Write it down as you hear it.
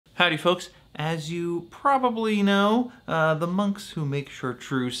Howdy folks, as you probably know, the monks who make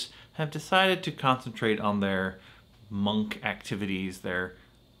Chartreuse have decided to concentrate on their monk activities, their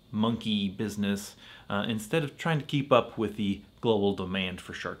monkey business, instead of trying to keep up with the global demand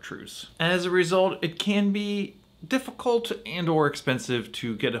for Chartreuse. As a result, it can be difficult and or expensive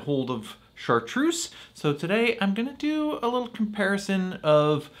to get a hold of Chartreuse, so today I'm going to do a little comparison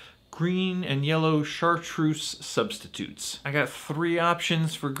of green and yellow Chartreuse substitutes. I got 3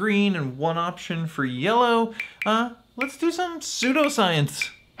 options for green and 1 option for yellow. Let's do some pseudoscience.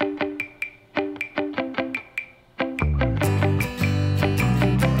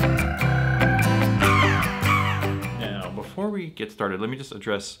 Now, before we get started, let me just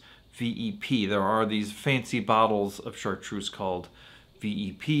address VEP. There are these fancy bottles of Chartreuse called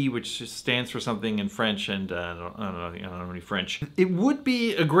VEP, which just stands for something in French, and I don't know any French. It would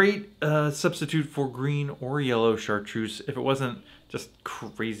be a great substitute for green or yellow Chartreuse if it wasn't just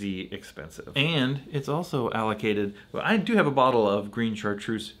crazy expensive. And it's also allocated, well, I do have a bottle of Green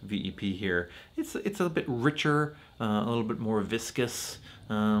Chartreuse VEP here. It's a bit richer, a little bit more viscous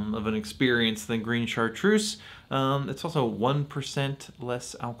of an experience than Green Chartreuse. It's also 1%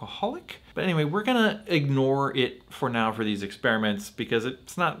 less alcoholic. But anyway, we're gonna ignore it for now for these experiments because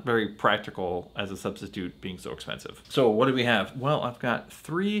it's not very practical as a substitute being so expensive. So what do we have? Well, I've got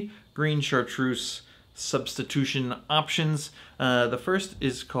 3 Green Chartreuse substitution options. The first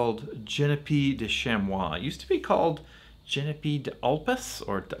is called Genepi de Chamois. It used to be called Genepi de Alpes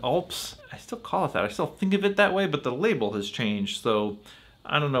or de Alps. I still call it that. I still think of it that way, but the label has changed, so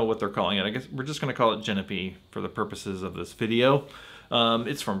I don't know what they're calling it. I guess we're just going to call it Genepi for the purposes of this video.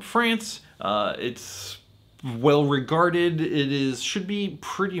 It's from France. It's well regarded. It should be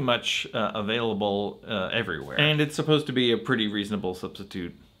pretty much available everywhere. And it's supposed to be a pretty reasonable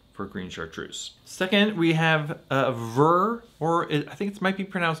substitute for Green Chartreuse. Second, we have Ver, or I think it might be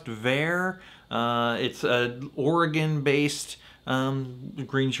pronounced Ver. It's an Oregon-based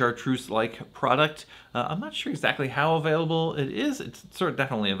Green Chartreuse-like product. I'm not sure exactly how available it is. It's sort of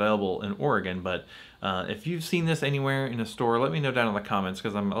definitely available in Oregon, but if you've seen this anywhere in a store, let me know down in the comments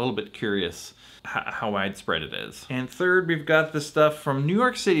because I'm a little bit curious how widespread it is. And third, we've got this stuff from New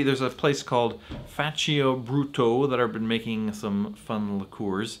York City. There's a place called Faccio Bruto that have been making some fun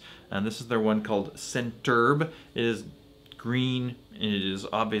liqueurs, and this is their one called Centerbe. It is green, and it is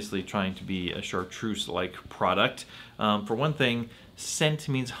obviously trying to be a Chartreuse-like product. For one thing, cent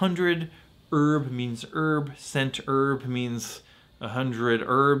means 100, herb means herb, cent herb means 100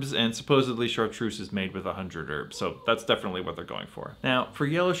 herbs, and supposedly Chartreuse is made with 100 herbs, so that's definitely what they're going for. Now, for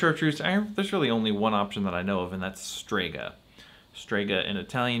yellow Chartreuse, there's really only one option that I know of, and that's Strega. Strega in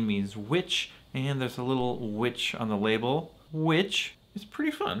Italian means witch, and there's a little witch on the label, which is pretty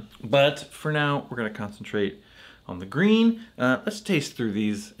fun. But for now, we're going to concentrate on the green. Let's taste through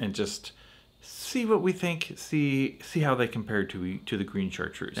these and just see what we think, see how they compare to the Green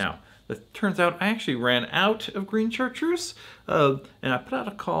Chartreuse. Now, it turns out I actually ran out of Green Chartreuse, and I put out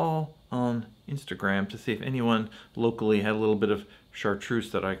a call on Instagram to see if anyone locally had a little bit of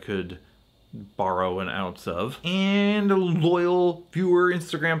Chartreuse that I could borrow an ounce of. And a loyal viewer,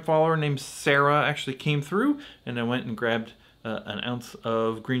 Instagram follower named Sarah actually came through, and I went and grabbed an ounce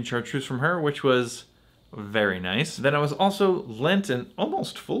of Green Chartreuse from her, which was very nice. Then I was also lent an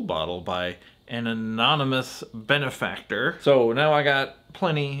almost full bottle by an anonymous benefactor. So now I got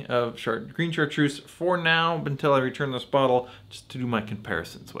plenty of Green Chartreuse for now until I return this bottle just to do my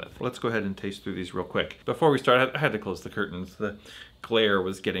comparisons with. Let's go ahead and taste through these real quick. Before we start, I had to close the curtains. The glare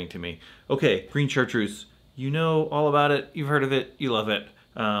was getting to me. Okay, Green Chartreuse. You know all about it. You've heard of it. You love it.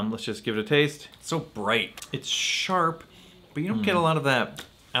 Let's just give it a taste. It's so bright. It's sharp, but you don't get a lot of that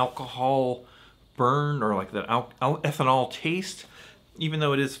alcohol burn or like that ethanol taste, even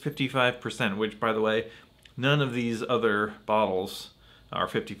though it is 55%, which, by the way, none of these other bottles are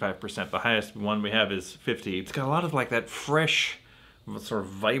 55%. The highest one we have is 50. It's got a lot of like that fresh, sort of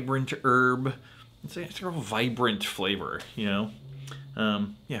vibrant herb. It's a real vibrant flavor, you know?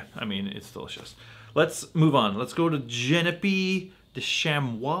 Yeah, I mean, it's delicious. Let's move on. Let's go to Genepi de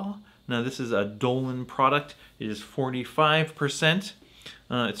Chamois. Now, this is a Dolan product. It is 45%.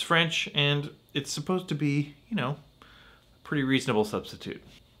 It's French, and it's supposed to be, you know, a pretty reasonable substitute.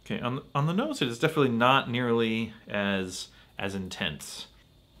 Okay, on the nose, it is definitely not nearly as intense.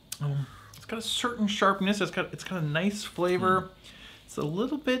 It's got a certain sharpness. It's got a nice flavor. It's a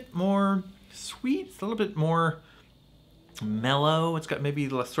little bit more sweet. It's a little bit more mellow. It's got maybe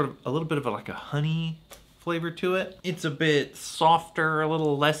sort of a little bit of like a honey flavor to it. It's a bit softer, a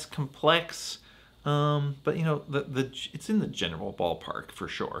little less complex. But you know, it's in the general ballpark for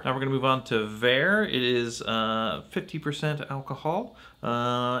sure. Now we're gonna move on to Vert. It is 50% alcohol.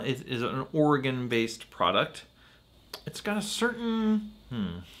 It is an Oregon-based product. It's got a certain,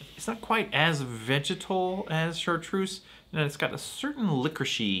 it's not quite as vegetal as Chartreuse, and it's got a certain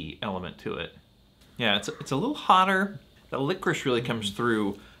licoricey element to it. Yeah, it's a little hotter. The licorice really comes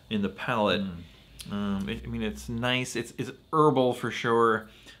through in the palate. I mean, it's nice. It's herbal for sure.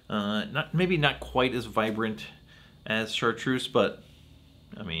 Maybe not quite as vibrant as Chartreuse, but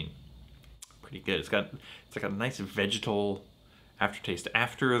I mean, pretty good. It's like a nice vegetal aftertaste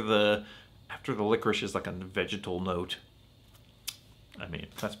after the licorice is like a vegetal note. I mean,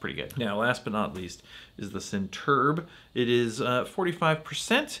 that's pretty good. Now, last but not least is the Centurbe. It is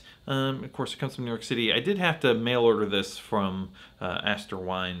 45%. Of course, it comes from New York City. I did have to mail order this from Astor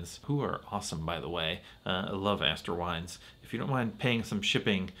Wines, who are awesome, by the way. I love Astor Wines. If you don't mind paying some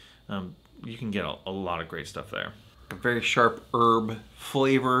shipping, you can get a lot of great stuff there. A very sharp herb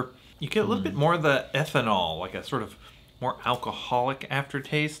flavor. You get a little bit more of the ethanol, like a sort of more alcoholic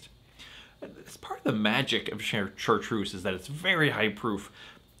aftertaste. It's part of the magic of Chartreuse is that it's very high proof.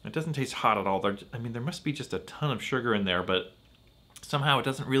 It doesn't taste hot at all. I mean, there must be just a ton of sugar in there, but somehow it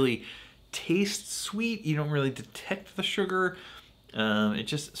doesn't really taste sweet. You don't really detect the sugar. It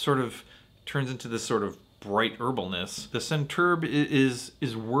just sort of turns into this sort of bright herbalness. The Centurbe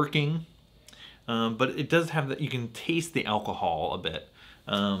is working, but it does have that. You can taste the alcohol a bit,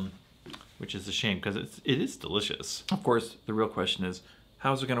 which is a shame because it is delicious. Of course, the real question is,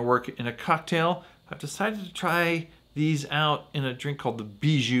 how's it going to work in a cocktail? I've decided to try these out in a drink called the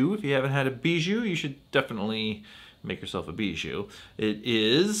Bijou. If you haven't had a Bijou, you should definitely make yourself a Bijou. It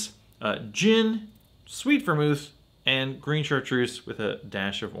is gin, sweet vermouth, and green chartreuse with a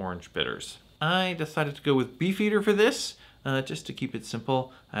dash of orange bitters. I decided to go with Beefeater for this, just to keep it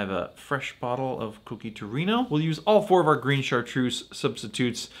simple. I have a fresh bottle of Cookie Torino. We'll use all 4 of our green chartreuse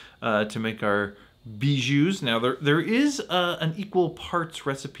substitutes to make our bijous. Now there is an equal parts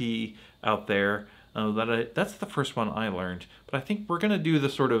recipe out there that's the first one I learned, but I think we're gonna do the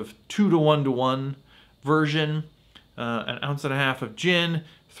sort of 2 to 1 to 1 version. 1.5 ounces of gin,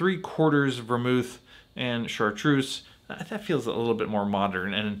 3/4 vermouth, and chartreuse. That feels a little bit more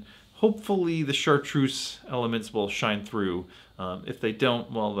modern, and hopefully the chartreuse elements will shine through. If they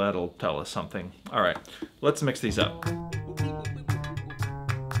don't, well, that'll tell us something. All right, let's mix these up.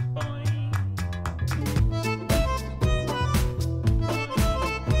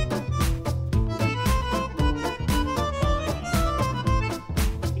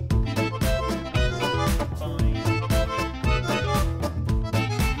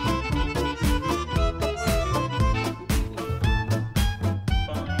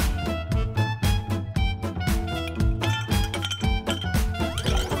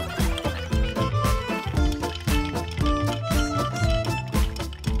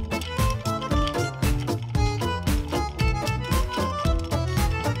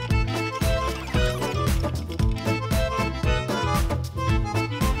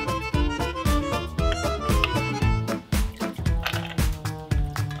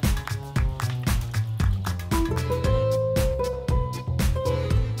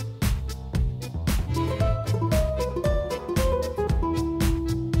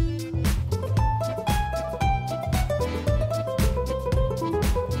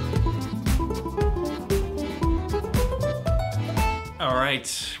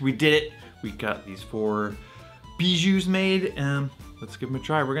 We did it. We got these 4 bijous made. Let's give them a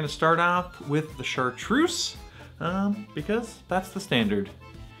try. We're gonna start off with the Chartreuse because that's the standard.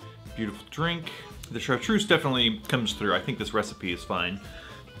 Beautiful drink. The Chartreuse definitely comes through. I think this recipe is fine.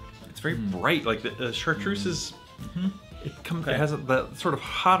 It's very bright. Like the Chartreuse is, it has that sort of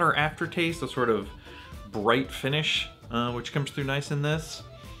hotter aftertaste, a sort of bright finish, which comes through nice in this.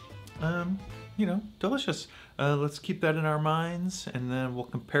 You know, delicious. Let's keep that in our minds, and then we'll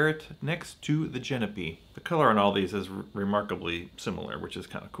compare it next to the Genepi. The color on all these is remarkably similar, which is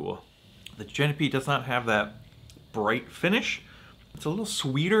kind of cool. The Genepi does not have that bright finish. It's a little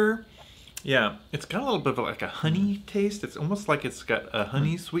sweeter. Yeah, it's got a little bit of like a honey taste. It's almost like it's got a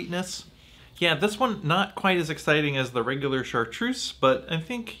honey sweetness. Yeah, this one not quite as exciting as the regular Chartreuse, but I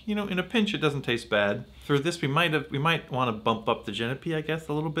think, you know, in a pinch it doesn't taste bad. For this we might want to bump up the Genepi, I guess,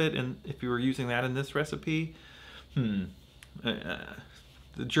 a little bit, and if you were using that in this recipe. The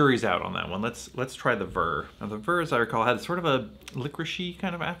jury's out on that one. Let's try the Vert. Now the Vert, as I recall, had sort of a licoricey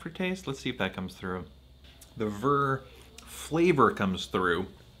kind of aftertaste. Let's see if that comes through. The Vert flavor comes through.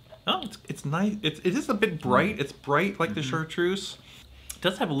 Oh, it's nice. It is a bit bright. It's bright like the Chartreuse. It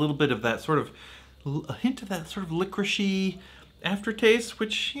does have a little bit of that sort of, a hint of that sort of licoricey aftertaste,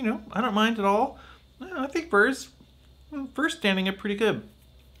 which, you know, I don't mind at all. I think Ver's standing up pretty good.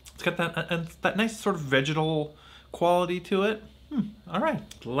 It's got that nice sort of vegetal quality to it. All right.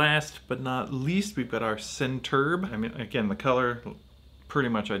 Last but not least, we've got our Centurbe. I mean, again, the color pretty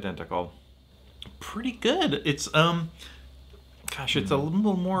much identical. Pretty good. It's gosh, it's a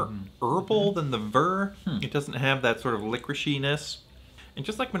little more herbal than the Ver. It doesn't have that sort of licoriceiness. And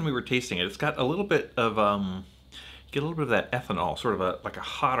just like when we were tasting it, it's got a little bit of you get a little bit of that ethanol, sort of like a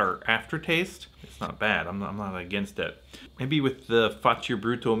hotter aftertaste. It's not bad. I'm not against it. Maybe with the Faccio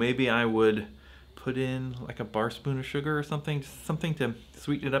Bruto, maybe I would put in like a bar spoon of sugar or something, just something to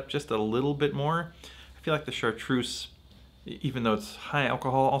sweeten it up just a little bit more. I feel like the Chartreuse, even though it's high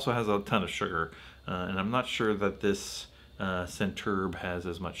alcohol, also has a ton of sugar. And I'm not sure that this Centurbe has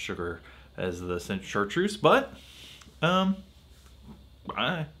as much sugar as the Chartreuse, but not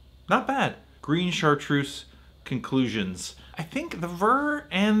bad. Green Chartreuse conclusions. I think the Ver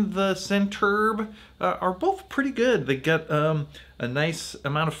and the Centurbe are both pretty good. They get a nice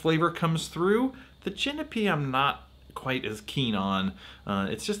amount of flavor comes through. The Genepi I'm not quite as keen on.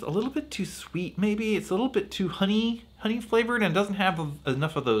 It's just a little bit too sweet maybe. It's a little bit too honey flavored and doesn't have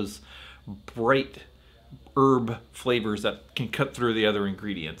enough of those bright herb flavors that can cut through the other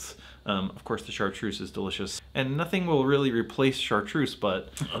ingredients. Of course, the Chartreuse is delicious, and nothing will really replace Chartreuse, but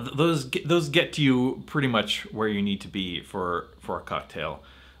those get you pretty much where you need to be for a cocktail.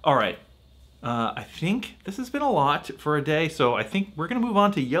 All right, I think this has been a lot for a day, so I think we're gonna move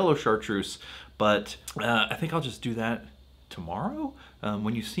on to Yellow Chartreuse, but I think I'll just do that tomorrow.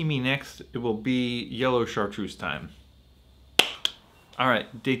 When you see me next, it will be Yellow Chartreuse time. All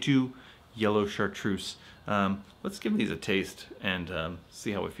right, day 2, Yellow Chartreuse. Let's give these a taste and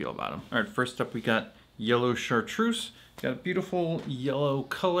see how we feel about them. All right, first up we got Yellow Chartreuse. Got a beautiful yellow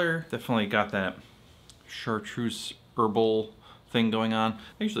color. Definitely got that Chartreuse herbal thing going on.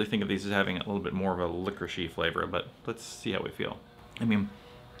 I usually think of these as having a little bit more of a licoricey flavor, but let's see how we feel. I mean,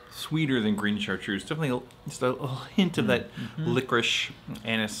 sweeter than Green Chartreuse. Definitely just a little hint of that licorice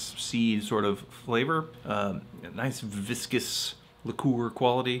anise seed sort of flavor. Nice viscous liqueur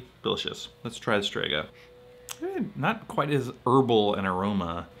quality. Delicious. Let's try the Strega. Not quite as herbal an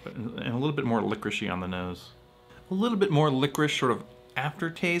aroma, but and a little bit more licoricey on the nose. A little bit more licorice sort of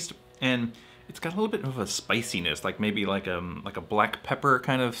aftertaste, and it's got a little bit of a spiciness, like maybe like a black pepper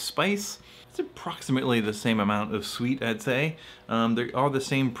kind of spice. It's approximately the same amount of sweet, I'd say. They are the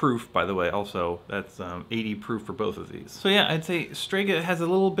same proof, by the way, also. That's 80 proof for both of these. So yeah, I'd say Strega has a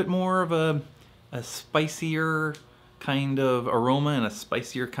little bit more of a spicier kind of aroma and a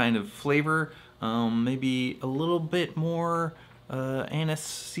spicier kind of flavor. Maybe a little bit more anise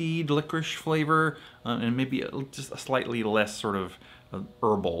seed licorice flavor, and maybe just a slightly less sort of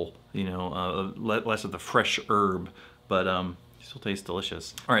herbal, you know, less of the fresh herb, but still tastes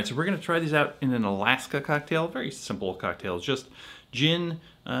delicious. All right, so we're gonna try these out in an Alaska cocktail. Very simple cocktail, just gin,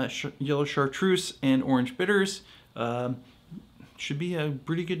 yellow chartreuse, and orange bitters. Should be a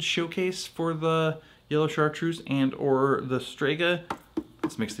pretty good showcase for the yellow chartreuse and or the Strega.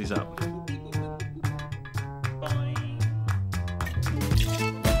 Let's mix these up.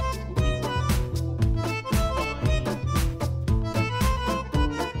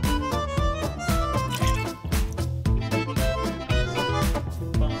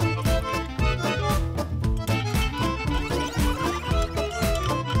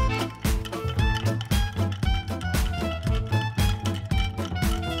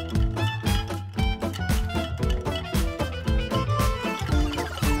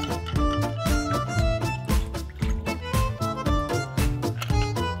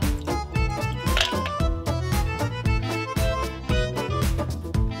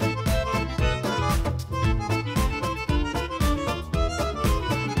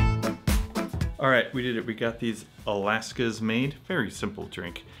 All right, we did it. We got these Alaskas made. Very simple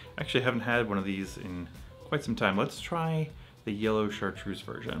drink. Actually, I haven't had one of these in quite some time. Let's try the yellow chartreuse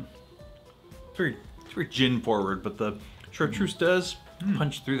version. It's very gin forward, but the chartreuse does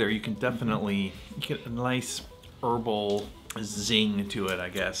punch through there. You can definitely get a nice herbal zing to it, I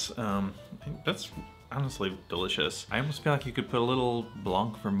guess. That's honestly delicious. I almost feel like you could put a little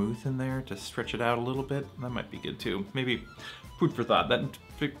Blanc Vermouth in there to stretch it out a little bit. That might be good too. Maybe food for thought.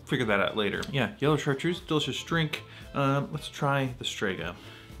 Figure that out later. Yeah, yellow chartreuse, delicious drink. Let's try the Strega.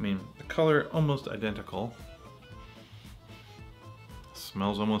 I mean, the color almost identical.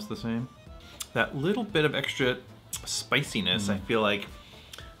 Smells almost the same. That little bit of extra spiciness, I feel like,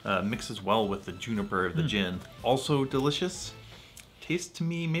 mixes well with the juniper of the gin. Also delicious. Tastes to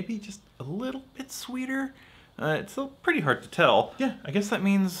me maybe just a little bit sweeter. It's still pretty hard to tell. Yeah, I guess that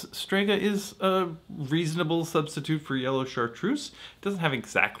means Strega is a reasonable substitute for yellow chartreuse. It doesn't have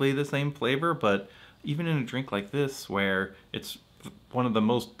exactly the same flavor, but even in a drink like this where it's one of the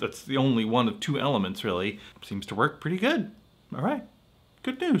most, that's the only one of two elements really, seems to work pretty good. All right,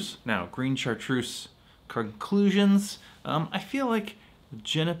 good news. Now, Green Chartreuse conclusions. I feel like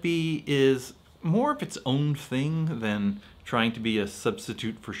Genepi is more of its own thing than trying to be a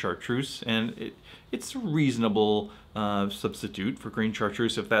substitute for Chartreuse, and it's a reasonable substitute for Green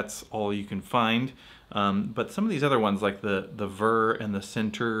Chartreuse if that's all you can find. But some of these other ones, like the Ver and the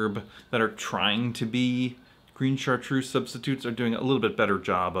Centurbe, that are trying to be Green Chartreuse substitutes, are doing a little bit better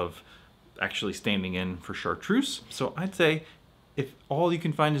job of actually standing in for Chartreuse. So I'd say if all you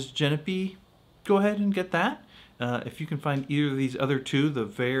can find is Genepi, go ahead and get that. If you can find either of these other two, the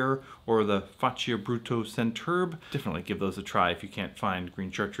Ver or the Faccia Brutto Centurbe, definitely give those a try if you can't find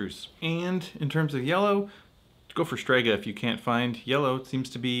Green Chartreuse. And in terms of yellow, go for Strega if you can't find yellow. It seems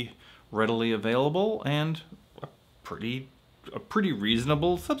to be readily available and a pretty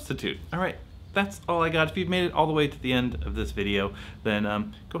reasonable substitute. All right, that's all I got. If you've made it all the way to the end of this video, then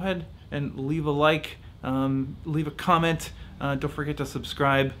go ahead and leave a like, leave a comment. Don't forget to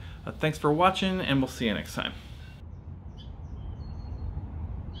subscribe. Thanks for watching, and we'll see you next time.